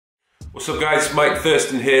What's up guys, Mike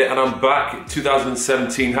Thurston here and I'm back.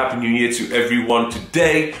 2017, Happy New Year to everyone.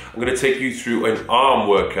 Today I'm going to take you through an arm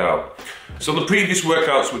workout. So on the previous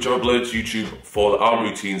workouts which I uploaded to YouTube for the arm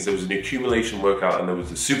routines, there was an accumulation workout and there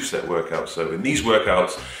was a superset workout. So in these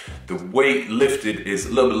workouts, the weight lifted is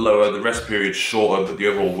a little bit lower, the rest period shorter, but the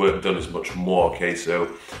overall work done is much more, okay?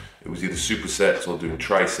 So it was either supersets or doing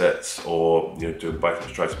trisets or doing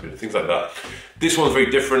biceps, triceps, things like that. This one's very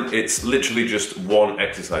different. It's literally just one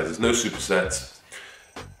exercise. There's no supersets.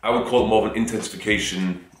 I would call it more of an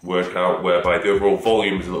intensification workout whereby the overall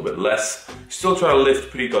volume is a little bit less. Still trying to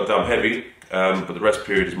lift pretty goddamn heavy, but the rest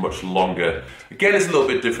period is much longer. Again, it's a little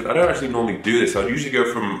bit different. I don't actually normally do this. I usually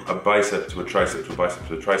go from a bicep to a tricep to a bicep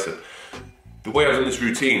to a tricep. The way I've done this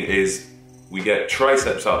routine is we get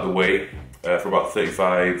triceps out of the way for about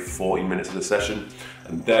 35-40 minutes of the session,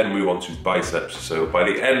 and then move on to biceps. So by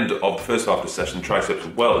the end of the first half of the session, triceps are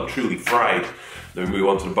well and truly fried. Then we move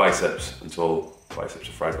on to the biceps until biceps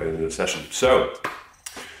are fried by the end of the session. So,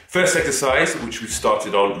 first exercise which we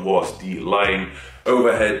started on was the lying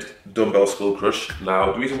overhead dumbbell skull crush.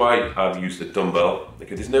 Now, the reason why I've used the dumbbell,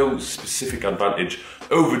 okay, there's no specific advantage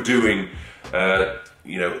overdoing a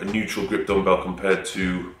neutral grip dumbbell compared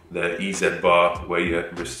to the EZ bar where your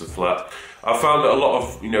wrists are flat. I've found that a lot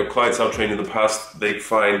of clients I've trained in the past, they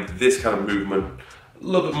find this kind of movement a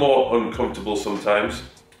little bit more uncomfortable sometimes.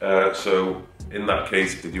 So in that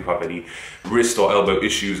case, if they do have any wrist or elbow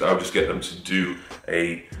issues, I'll just get them to do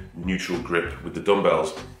a neutral grip with the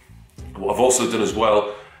dumbbells. What I've also done as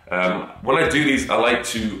well, when I do these, I like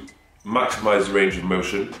to maximize the range of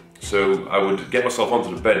motion. So I would get myself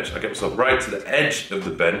onto the bench. I get myself right to the edge of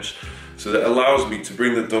the bench, so that allows me to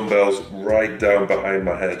bring the dumbbells right down behind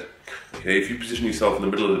my head. Okay, if you position yourself in the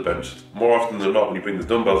middle of the bench, more often than not when you bring the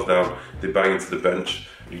dumbbells down, they bang into the bench.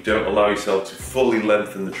 You don't allow yourself to fully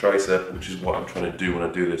lengthen the tricep, which is what I'm trying to do when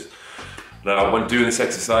I do this. Now, when doing this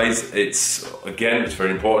exercise, it's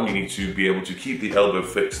very important. You need to be able to keep the elbow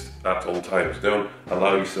fixed at all times. Don't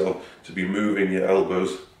allow yourself to be moving your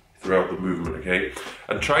elbows throughout the movement, okay?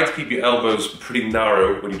 And try to keep your elbows pretty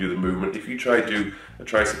narrow when you do the movement. If you try to do a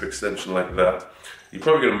tricep extension like that, you're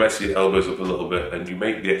probably gonna mess your elbows up a little bit and you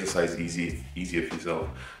make the exercise easier for yourself.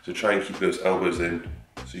 So try and keep those elbows in,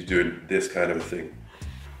 so you're doing this kind of a thing.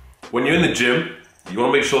 When you're in the gym, you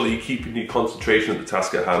wanna make sure that you're keeping your concentration at the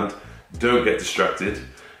task at hand. Don't get distracted,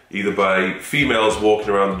 either by females walking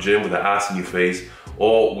around the gym with their ass in your face,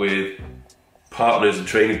 or with partners and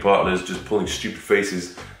training partners just pulling stupid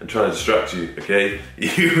faces and trying to distract you, okay?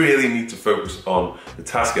 You really need to focus on the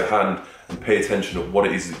task at hand and pay attention to what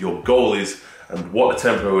it is that your goal is and what the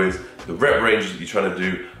tempo is, the rep ranges that you're trying to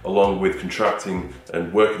do, along with contracting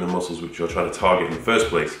and working the muscles which you're trying to target in the first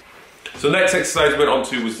place. So the next exercise we went on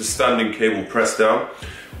to was the standing cable press down.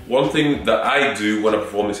 One thing that I do when I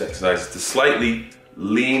perform this exercise is to slightly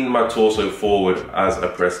lean my torso forward as I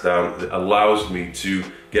press down. That allows me to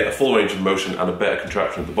get a full range of motion and a better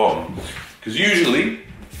contraction at the bottom. Because usually,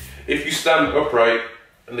 if you stand upright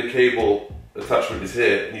and the cable attachment is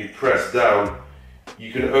here and you press down,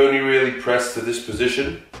 you can only really press to this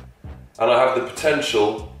position, and I have the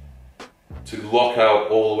potential to lock out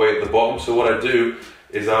all the way at the bottom. So what I do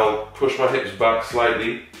is I'll push my hips back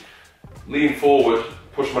slightly, lean forward,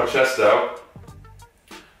 push my chest out.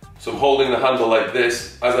 So I'm holding the handle like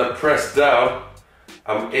this. As I press down,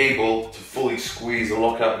 I'm able to fully squeeze and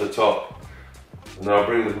lock out the top. And then I'll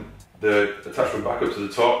bring the attachment back up to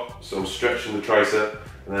the top, so I'm stretching the tricep,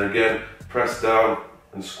 and then again, press down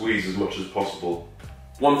and squeeze as much as possible.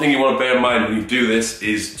 One thing you want to bear in mind when you do this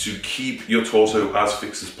is to keep your torso as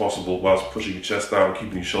fixed as possible whilst pushing your chest down,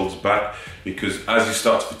 keeping your shoulders back, because as you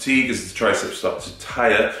start to fatigue, as the triceps start to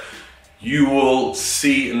tire, you will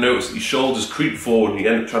see and notice that your shoulders creep forward and you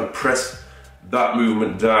end up trying to press that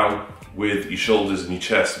movement down with your shoulders and your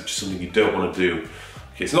chest, which is something you don't want to do.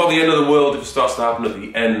 Okay, it's not the end of the world if it starts to happen at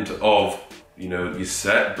the end of your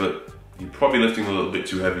set, but you're probably lifting a little bit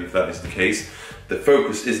too heavy if that is the case. The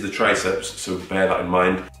focus is the triceps, so bear that in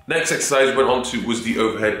mind. Next exercise we went on to was the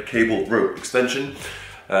overhead cable rope extension.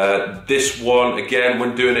 This one, again,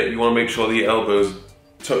 when doing it, you want to make sure that your elbows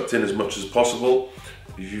tucked in as much as possible.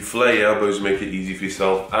 If you flare your elbows, make it easy for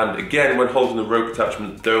yourself. And again, when holding the rope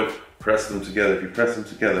attachment, don't press them together. If you press them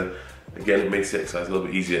together, again, it makes the exercise a little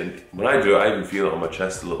bit easier. And when I do it, I even feel it on my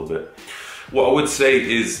chest a little bit. What I would say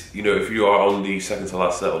is, if you are on the second to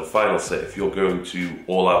last set or the final set, if you're going to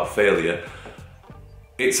all-out failure,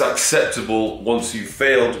 it's acceptable once you've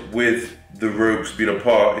failed with the ropes being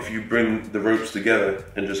apart, if you bring the ropes together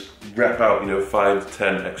and just rep out, 5 to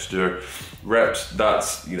 10 extra reps,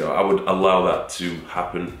 that's, I would allow that to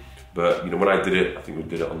happen. But, when I did it, I think we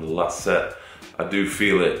did it on the last set, I do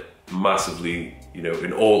feel it massively, you know,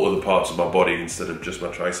 in all other parts of my body instead of just my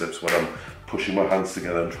triceps when I'm pushing my hands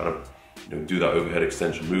together and trying to, you know, do that overhead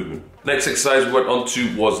extension movement. Next exercise we went on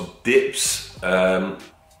to was dips.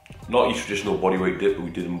 Not your traditional bodyweight dip, but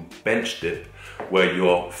we did a bench dip where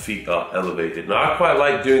your feet are elevated. Now I quite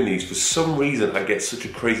like doing these. For some reason I get such a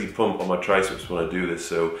crazy pump on my triceps when I do this,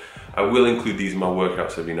 so I will include these in my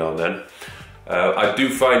workouts every now and then. I do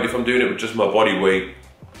find if I'm doing it with just my body weight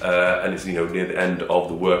and it's, you know, near the end of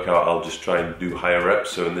the workout, I'll just try and do higher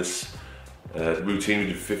reps. So in this routine we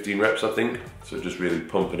did 15 reps, I think, so just really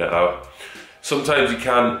pumping it out. Sometimes you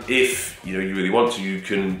can, if you know you really want to, you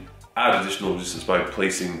can add additional resistance by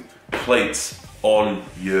placing plates on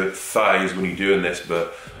your thighs when you're doing this,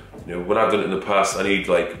 but you know, when I've done it in the past, I need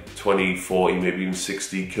like 20, 40, maybe even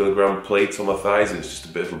 60 kilogram plates on my thighs, and it's just a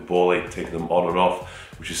bit of a ball ache taking them on and off,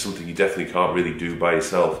 which is something you definitely can't really do by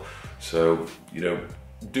yourself. So, you know,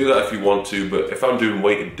 do that if you want to, but if I'm doing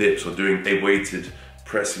weighted dips or doing a weighted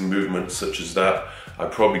pressing movement such as that,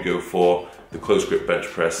 I'd probably go for the close grip bench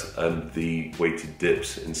press and the weighted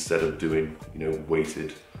dips instead of doing, you know,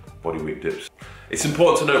 weighted bodyweight dips. It's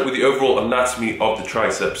important to note with the overall anatomy of the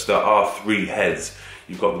triceps, there are three heads.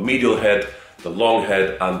 You've got the medial head, the long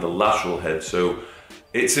head, and the lateral head. So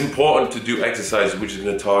it's important to do exercises which is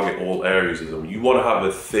going to target all areas of them. You want to have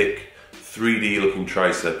a thick, 3D looking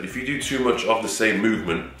tricep. If you do too much of the same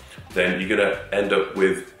movement, then you're going to end up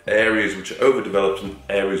with areas which are overdeveloped and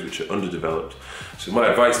areas which are underdeveloped. So my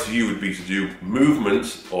advice to you would be to do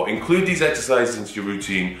movements or include these exercises into your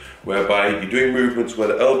routine whereby you're doing movements where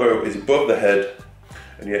the elbow is above the head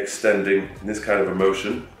and you're extending in this kind of a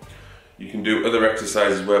motion. You can do other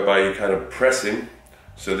exercises whereby you're kind of pressing.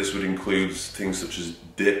 So this would include things such as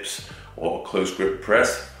dips or close grip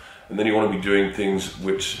press. And then you want to be doing things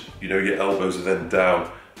which, you know, your elbows are then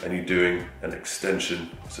down and you're doing an extension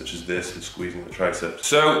such as this and squeezing the triceps.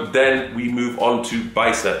 So then we move on to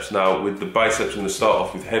biceps. Now with the biceps, I'm going to start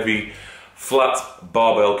off with heavy, flat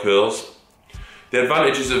barbell curls. The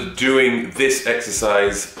advantages of doing this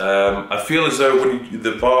exercise, I feel as though when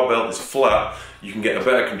the barbell is flat, you can get a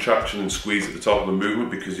better contraction and squeeze at the top of the movement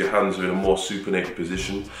because your hands are in a more supinated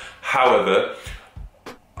position. However,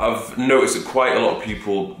 I've noticed that quite a lot of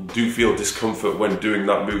people do feel discomfort when doing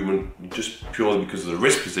that movement just purely because of the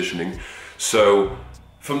wrist positioning. So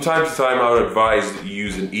from time to time I would advise that you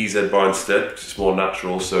use an EZ bar instead because it's more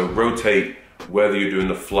natural. So rotate whether you're doing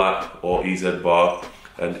the flat or EZ bar.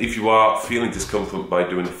 And if you are feeling discomfort by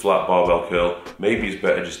doing the flat barbell curl, maybe it's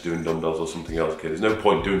better just doing dumbbells or something else. Okay? There's no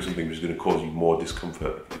point doing something which is going to cause you more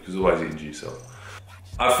discomfort because otherwise you injure yourself.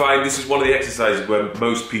 I find this is one of the exercises where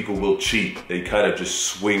most people will cheat. They kind of just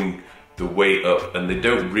swing the weight up and they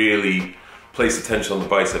don't really place attention on the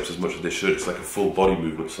biceps as much as they should. It's like a full body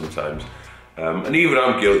movement sometimes. And even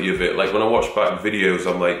I'm guilty of it. Like when I watch back videos,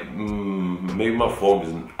 I'm like, maybe my form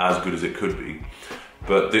isn't as good as it could be.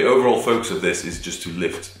 But the overall focus of this is just to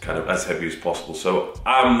lift kind of as heavy as possible. So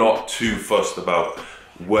I'm not too fussed about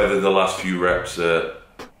whether the last few reps are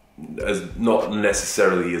not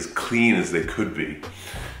necessarily as clean as they could be,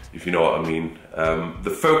 if you know what I mean. The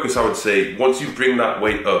focus, I would say, once you bring that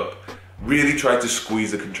weight up, really try to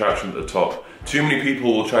squeeze the contraction at the top. Too many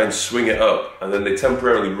people will try and swing it up and then they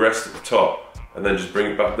temporarily rest at the top and then just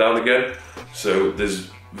bring it back down again. So there's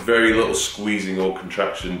very little squeezing or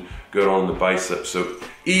contraction going on in the biceps. So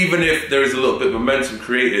even if there is a little bit of momentum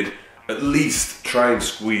created, at least try and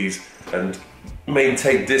squeeze and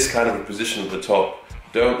maintain this kind of a position at the top.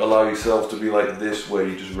 Don't allow yourself to be like this where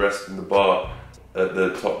you're just resting the bar at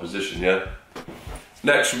the top position, yeah?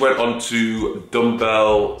 Next we went on to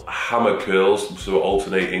dumbbell hammer curls, so we're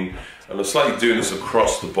alternating. And I'm slightly doing this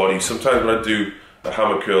across the body. Sometimes when I do a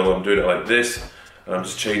hammer curl, I'm doing it like this, and I'm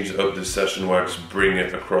just changing it up this session where I just bring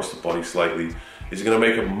it across the body slightly. Is it going to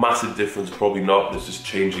make a massive difference? Probably not. It's just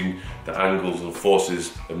changing the angles and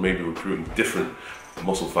forces and maybe recruiting different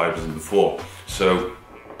muscle fibers than before. So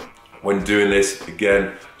when doing this,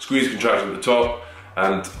 again, squeeze contraction at the top,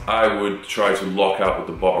 and I would try to lock out at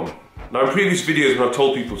the bottom. Now in previous videos when I've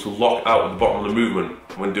told people to lock out at the bottom of the movement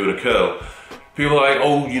when doing a curl, people are like,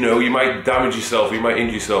 oh, you know, you might damage yourself, you might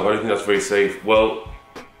injure yourself, I don't think that's very safe. Well,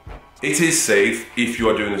 it is safe if you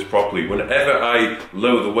are doing this properly. Whenever I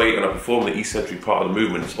lower the weight and I perform the eccentric part of the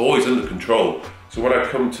movement, it's always under control. So when I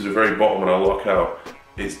come to the very bottom and I lock out,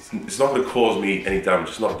 it's not going to cause me any damage,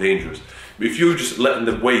 it's not dangerous. But if you're just letting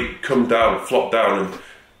the weight come down, flop down, and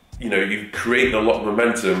you know, you've created a lot of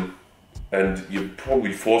momentum and you're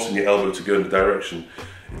probably forcing your elbow to go in the direction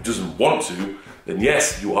it doesn't want to, then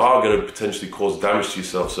yes, you are going to potentially cause damage to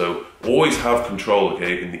yourself. So always have control,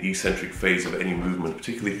 okay, in the eccentric phase of any movement,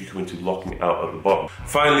 particularly if you come into locking out at the bottom.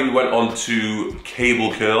 Finally, we went on to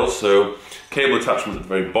cable curls. So cable attachment at the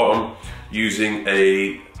very bottom, using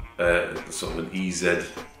a sort of an EZ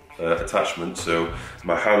attachment. So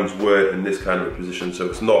my hands were in this kind of a position, so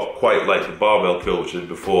it's not quite like the barbell curl which I did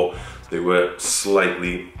before. They were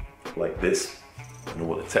slightly like this. I don't know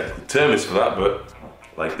what the technical term is for that, but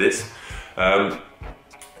like this. And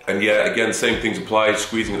yeah, again, same things apply,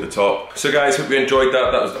 squeezing at the top. So guys, hope you enjoyed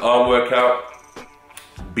that. That was the arm workout.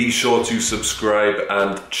 Be sure to subscribe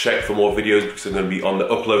and check for more videos because I'm going to be on the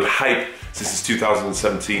upload hype since it's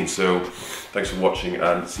 2017. So thanks for watching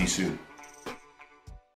and see you soon.